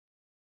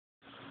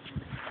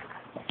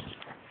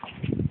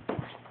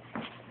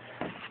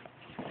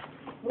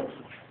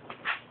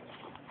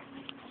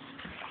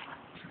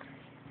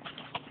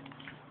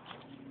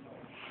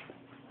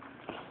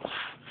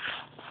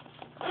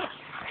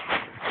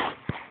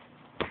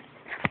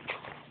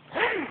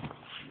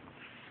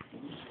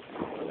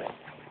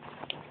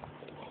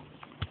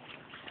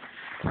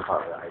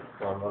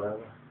on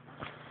whatever.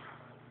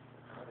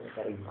 I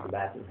gotta use the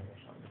bathroom or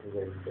something because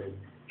they're big.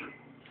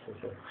 For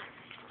sure.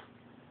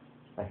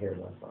 I hear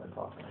them when I'm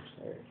talking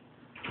upstairs.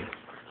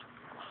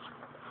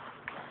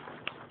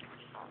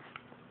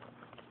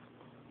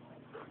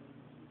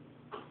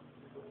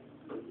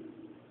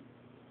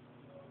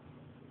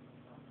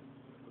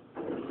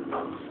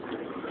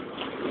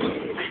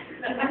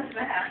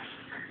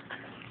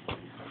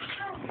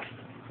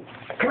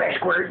 Come here,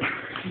 Squirt.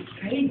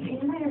 Crazy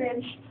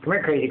marriage. Come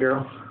here, crazy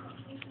girl.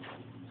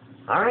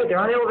 All right, they're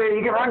on the elevator.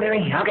 You can run to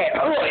me. Okay.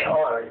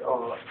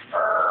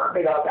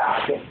 Big old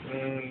dog.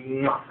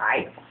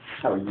 Hi.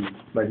 How are you,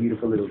 my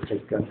beautiful little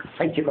chipmunk?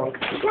 Hi, chipmunk.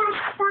 Stop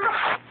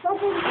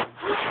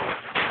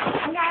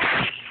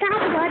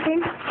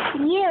button.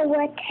 You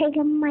were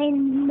taking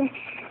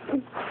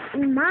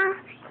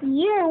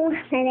you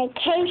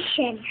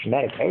medication.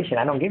 Medication?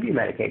 I don't give you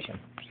medication.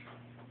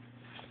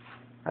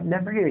 I've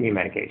never given you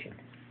medication.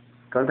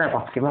 Go to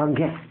Grandpa. Give him a hug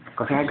again.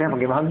 Go say hi, Grandpa.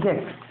 Give him a hug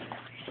again.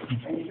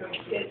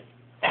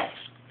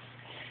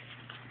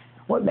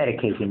 What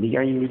medication? Did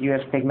you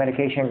have to take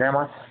medication,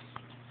 Grandma?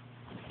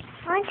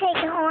 I'm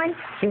taking on.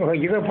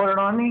 You gonna put it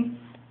on me?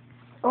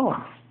 Oh.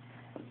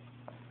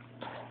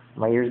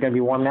 My ears gonna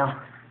be warm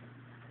now?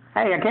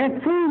 Hey, I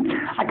can't see!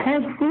 I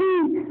can't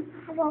see!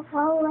 I'm gonna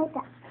roll it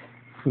up.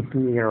 You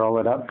gonna roll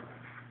it up?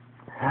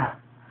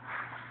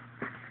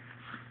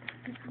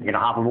 You gonna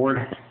hop aboard?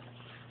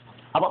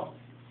 Hop up!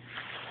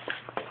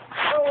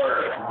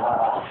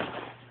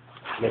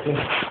 Missing?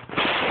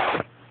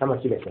 How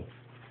much you missing?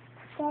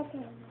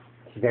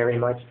 Very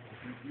much.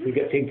 You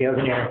get pigtails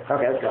in here.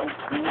 Okay, let's go.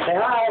 Say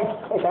hi.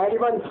 Say hi,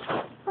 everybody.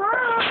 Bye.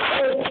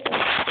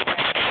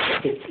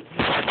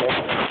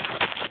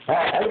 All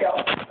right, let's go.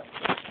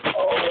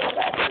 Oh,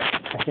 back.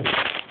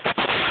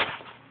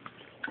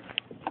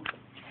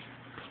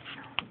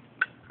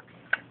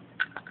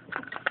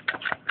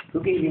 Who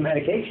gave you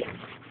medication?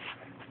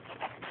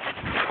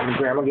 Did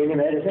Grandma give you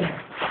medicine?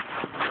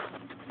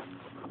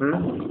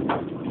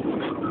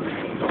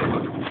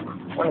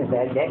 What is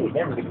that? Daddy's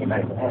never given you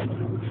medicine, has he?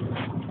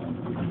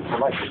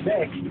 Unless you're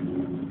sick.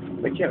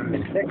 But you haven't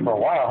been sick for a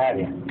while, have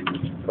you?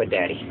 With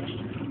Daddy.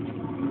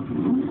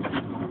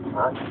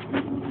 Huh?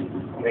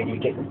 You ready to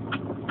kiss him?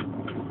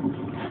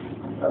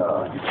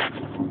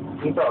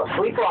 You fell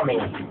asleep on me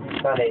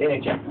Sunday,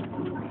 didn't you?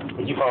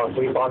 Did you fall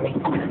asleep on me?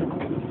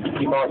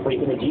 Did you fall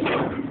asleep in the Jeep?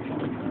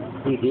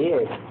 You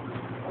did.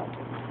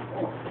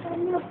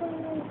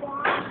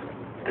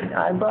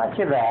 I brought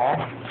you back.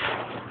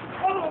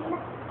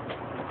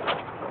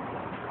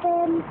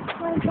 Then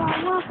my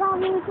grandma got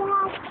me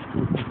back.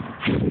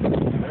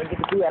 Let me get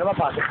the key out of my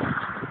pocket.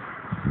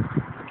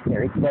 Here,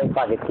 reach in my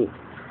pocket key.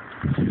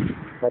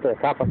 Right there,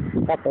 top of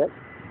it.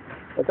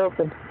 It's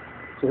open.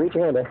 Just reach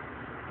your hand there.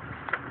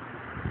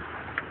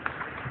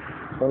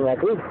 One like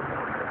this.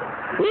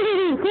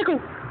 Tickle.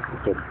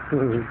 Okay.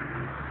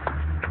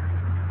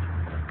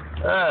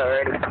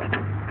 Alrighty.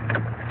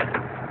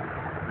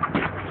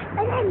 I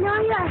didn't know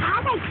you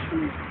had a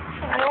key.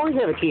 I always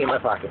have a key in my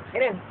pocket.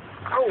 Get in.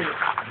 Oh.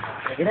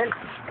 Get in.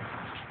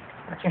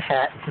 That's your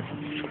hat.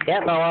 Yeah,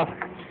 fell off.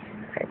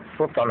 I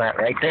flipped on that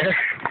right there.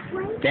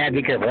 Dad,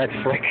 be careful. That's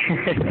slick.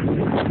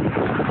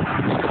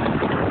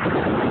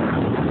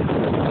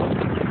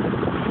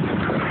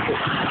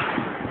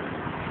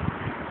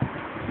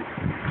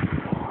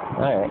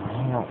 Alright.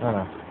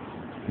 No.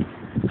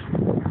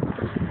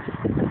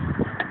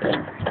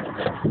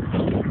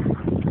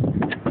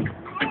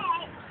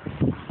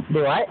 Do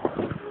what?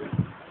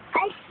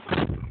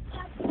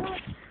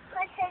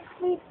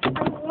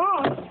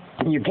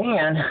 You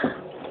can. I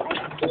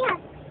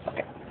can't.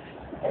 Okay.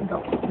 There you go.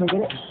 Let me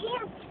get it.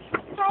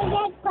 I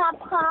get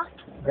Papa.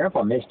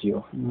 Grandpa missed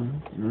you.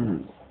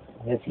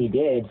 Yes, he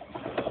did.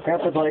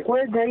 Grandpa's like,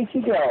 where'd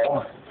Gracie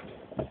go?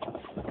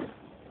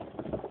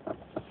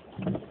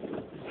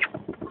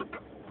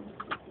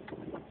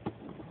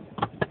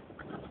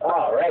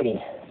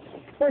 Alrighty.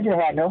 Where'd your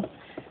hat go?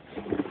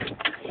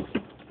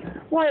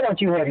 Why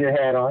don't you have your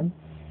hat on?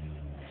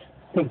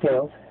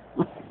 Pigtails.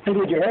 Who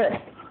did your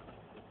hair?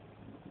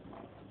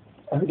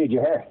 Who did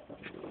your hair?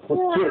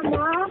 What's cute?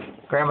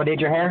 Grandma did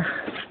your hair?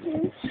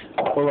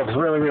 Well, it looks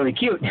really, really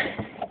cute.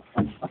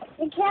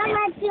 The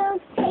camera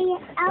just stay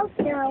out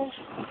though.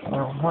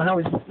 Well, why don't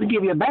we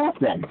give you a bath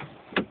then?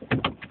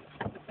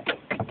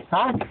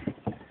 Huh?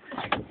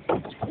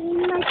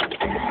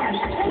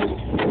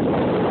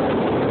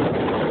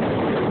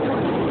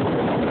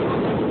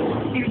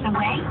 There's a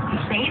way to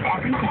save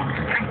everything.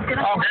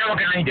 Oh, Grandma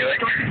can redo it.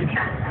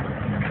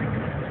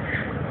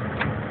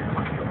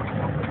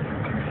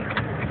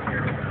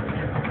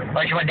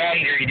 Why do you want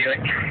Daddy to redo it?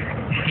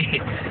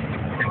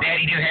 Does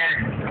Daddy do hair?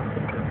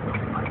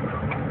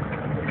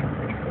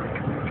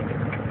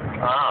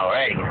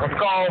 Alrighty, let's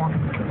go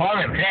on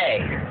him today.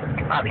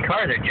 Wow, the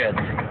cars are just...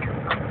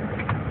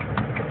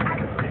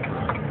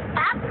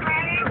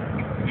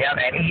 Yep,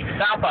 and eat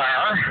supper.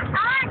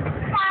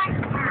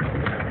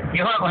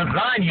 You want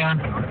lasagna?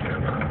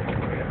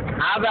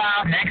 How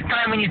about next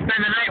time when you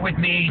spend the night with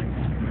me,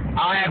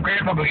 I'll have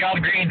Grandpa go get all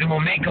the greens and we'll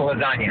make the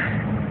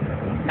lasagna.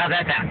 How's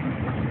that sound?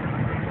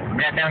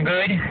 Does that sound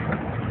good?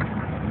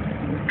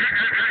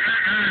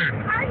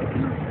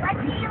 What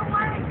do you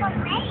want to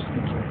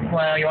make?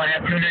 Well, you want to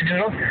have tuna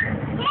noodles?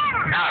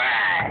 Yeah.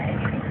 Alright.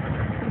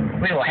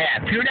 We will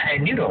have tuna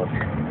and noodles.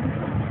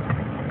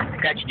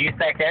 Got your juice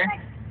back there?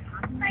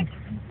 But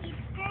you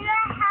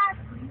still have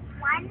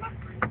one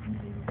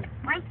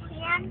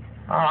can.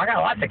 Oh, I got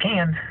lots of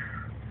cans.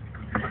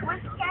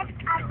 One set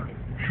of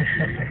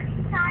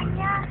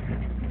lasagna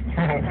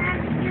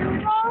and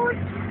noodles.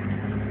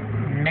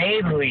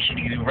 Maybe we should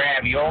use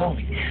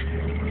raviolis.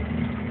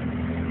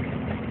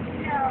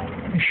 No.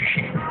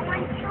 I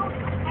want to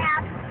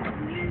have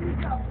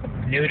noodles.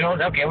 Noodles?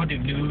 Okay, we'll do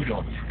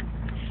noodles.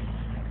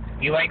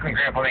 You like when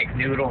Grandpa makes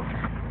noodles?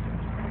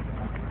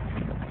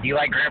 Do you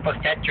like Grandpa's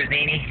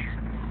tetrazzini?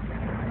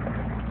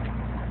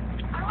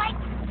 I like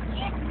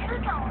onion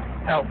noodles.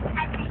 Oh,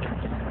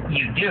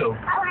 you do? I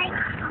like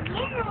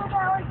onion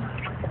noodles.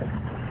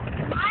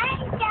 My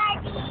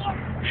daddy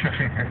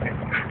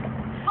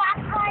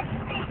Grandpa's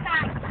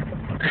lasagna.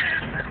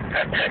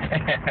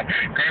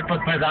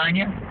 Grandpa's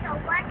lasagna? So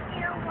what do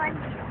you want?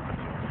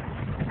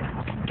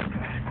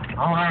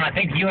 Oh, I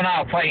think you and I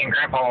will play and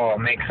Grandpa will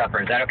make supper.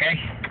 Is that okay?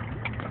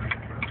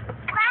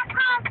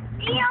 Grandpa,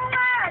 do you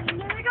want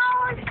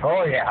noodles?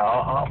 Oh, yeah.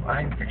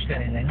 I'm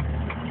interested in it.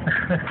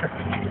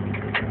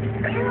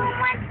 Do you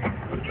want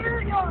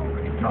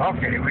noodles?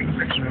 Okay, we can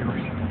fix noodles.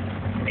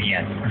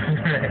 Yes.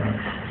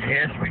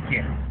 Yes, we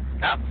can.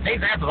 Oh, hey,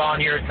 Grandpa's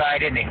on your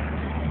side, isn't he?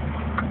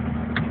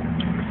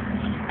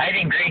 I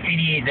think Gracie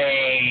needs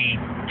a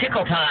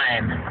tickle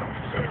time.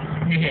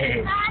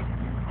 Not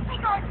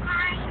tickle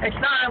time. It's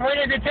not. When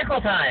is it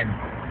tickle time?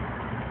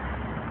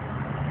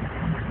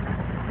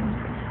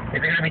 Is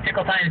it going to be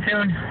tickle time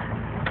soon?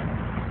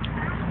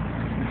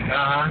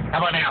 How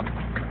about now?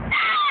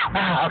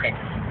 Ah, okay.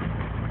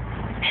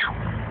 Now.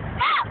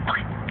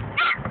 Okay.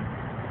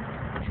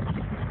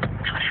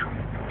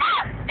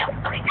 No,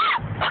 okay.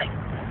 Okay.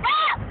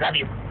 Love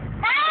you.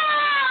 No!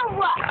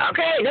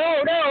 Okay, no.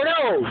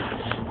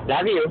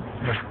 Love you.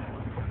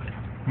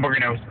 Burger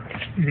nose.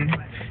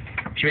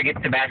 Should we get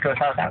the Tabasco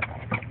sauce out?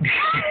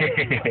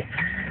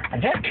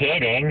 I'm just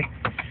kidding.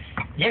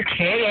 Just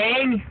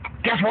kidding.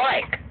 Guess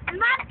what? I'm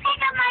not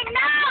picking my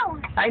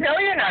nose. I know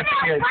you're not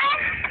picking.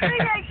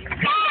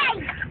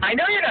 I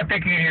know you're not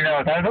picking your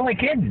nose. I was only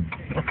kidding.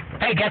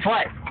 Hey, guess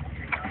what?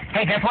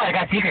 I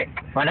got a secret.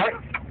 Want to know it?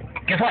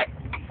 Guess what?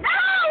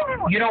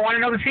 No! You don't want to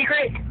know the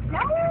secret? No!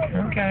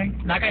 Okay.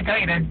 Not going to tell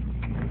you then.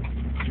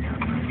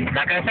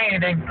 Not going to say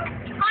anything.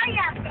 Hurry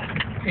up then.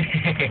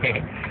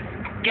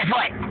 Guess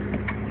what?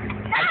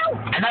 No!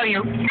 I know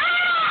you. No!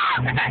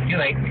 Too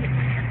late.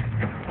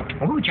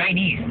 Ooh,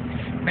 Chinese.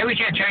 Maybe we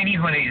should have Chinese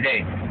one of these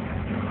days.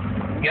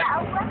 Yep. No,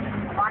 I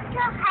want to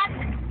have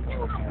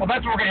noodles. Well,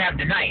 that's what we're going to have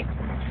tonight.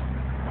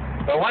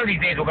 But one of these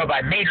days we'll go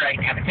by Mater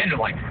and have a tender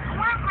one. I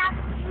want to have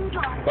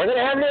noodles. We're going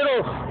to have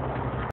noodles.